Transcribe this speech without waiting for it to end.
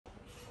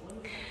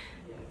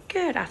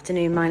Good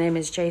afternoon, my name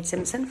is Jade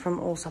Simpson from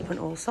Allsopp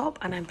Allsopp,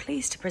 and I'm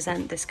pleased to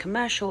present this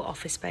commercial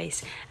office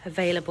space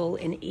available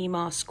in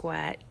Emaar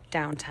Square,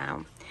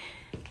 downtown.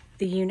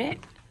 The unit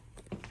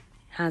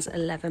has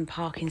 11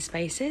 parking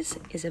spaces,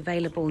 is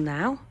available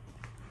now,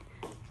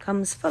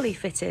 comes fully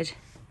fitted,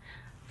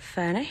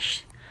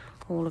 furnished.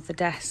 All of the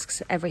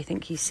desks,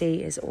 everything you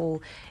see is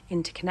all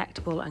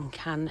interconnectable and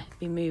can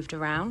be moved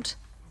around.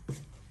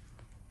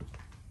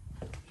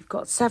 You've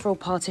got several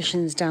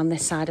partitions down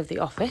this side of the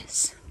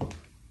office.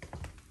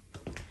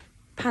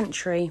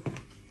 Pantry,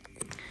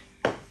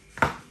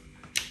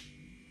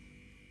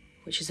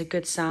 which is a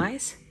good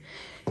size.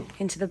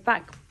 Into the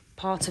back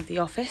part of the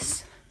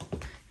office,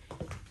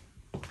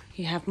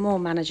 you have more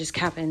managers'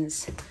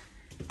 cabins,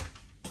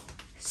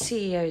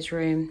 CEO's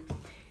room,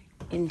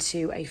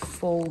 into a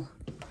full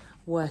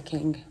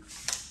working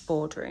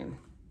boardroom,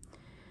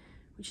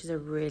 which is a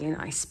really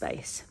nice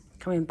space.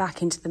 Coming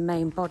back into the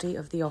main body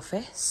of the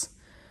office,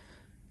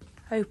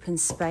 open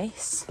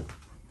space.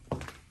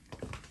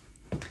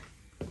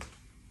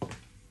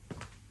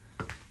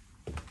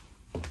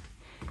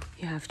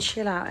 You have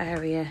chill out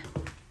area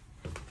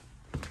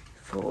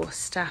for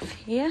staff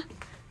here.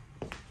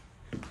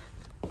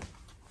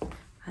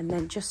 And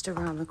then just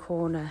around the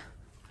corner,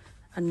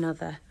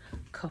 another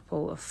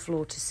couple of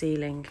floor to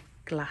ceiling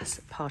glass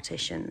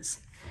partitions.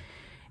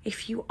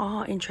 If you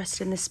are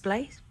interested in this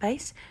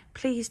space,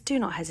 please do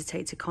not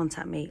hesitate to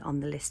contact me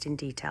on the listing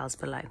details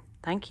below.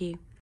 Thank you.